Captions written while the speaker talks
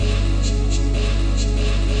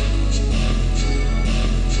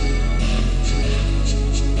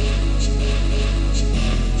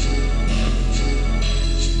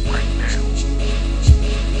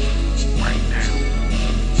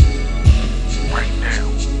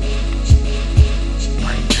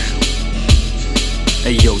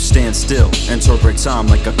still, interpret time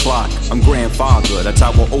like a clock. I'm grandfather, I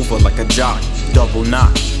tower over like a jock. Double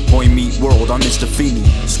knock, boy meet world, I'm Mr. Feeney.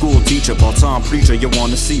 School teacher, part-time preacher, you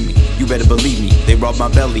wanna see me? You better believe me, they rub my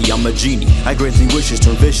belly, I'm a genie. I grant thee wishes,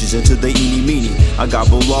 turn vicious into the eeny meeny. I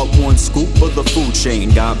gobble up one scoop of the food chain.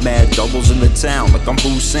 Got mad doubles in the town, like I'm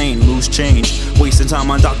Hussein, loose change. Wasting time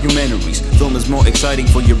on documentaries. Film is more exciting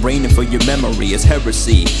for your brain and for your memory. It's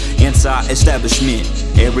heresy, anti-establishment,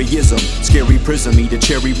 areism, scary prism, eat a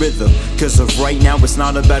cherry rhythm. Cause of right now it's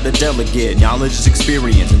not about a delegate. Knowledge is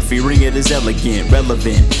experience and fearing it is elegant,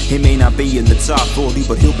 relevant. He may not be in the top 40,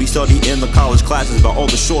 but he'll be studying in the college classes by all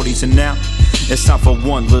the shorties. And now it's time for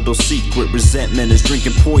one little secret. Resentment is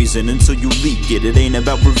drinking poison until you leak it. It ain't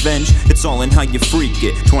about revenge, it's all in how you freak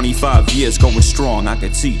it. 25 years going strong, I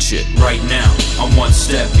could teach it. Right now, I'm one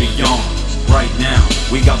step beyond. Right now,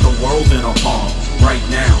 we got the world in our palm. Right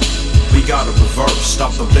now, we gotta reverse.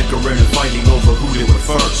 Stop the bickering and fighting over who did it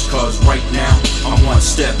first. Cause right now, I'm one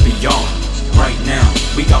step beyond. Right now,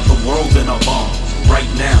 we got the world in our palm. Right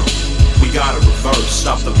now, we gotta reverse.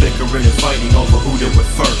 Stop the bickering and fighting over who did it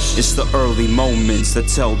first. It's the early moments that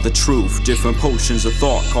tell the truth. Different potions of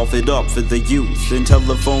thought, cough it up for the youth. In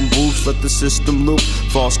telephone booths, let the system loop.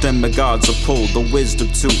 False demigods are pulled, the wisdom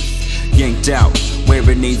tooth yanked out,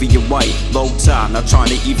 wearing navy and white, low tie, not trying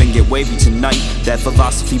to even get wavy tonight. That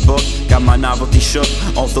philosophy book got my novelty shook.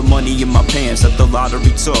 All the money in my pants that the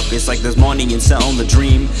lottery took. It's like there's money in selling the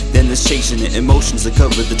dream, then there's chasing it. Emotions that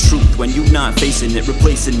cover the truth when you not facing it,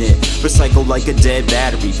 replacing it. Recycle like a dead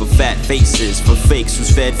battery for fat faces, for fakes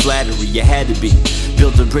who's fed flattery. You had to be.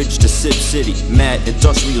 Build a bridge to Sip City, mad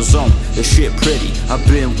industrial zone. The shit pretty, I've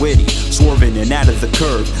been witty, swerving and out of the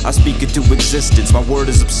curve. I speak into existence, my word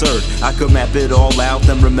is absurd. I could map it all out,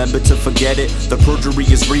 then remember to forget it. The perjury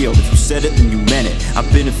is real, if you said it, then you meant it.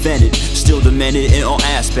 I've been offended, still demented in all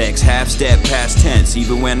aspects. Half step past tense,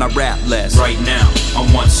 even when I rap less. Right now,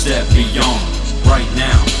 I'm one step beyond. Right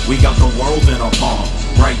now, we got the world in our palm.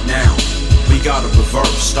 Right now, we gotta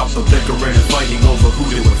reverse. Stop the bickering and fighting over who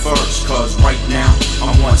did it first. Cause right now,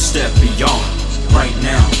 I'm one step beyond. Right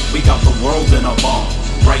now, we got the world in our palm.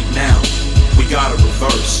 Right now, we gotta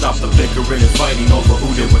reverse. Stop the bickering and fighting over who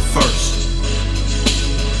did it first.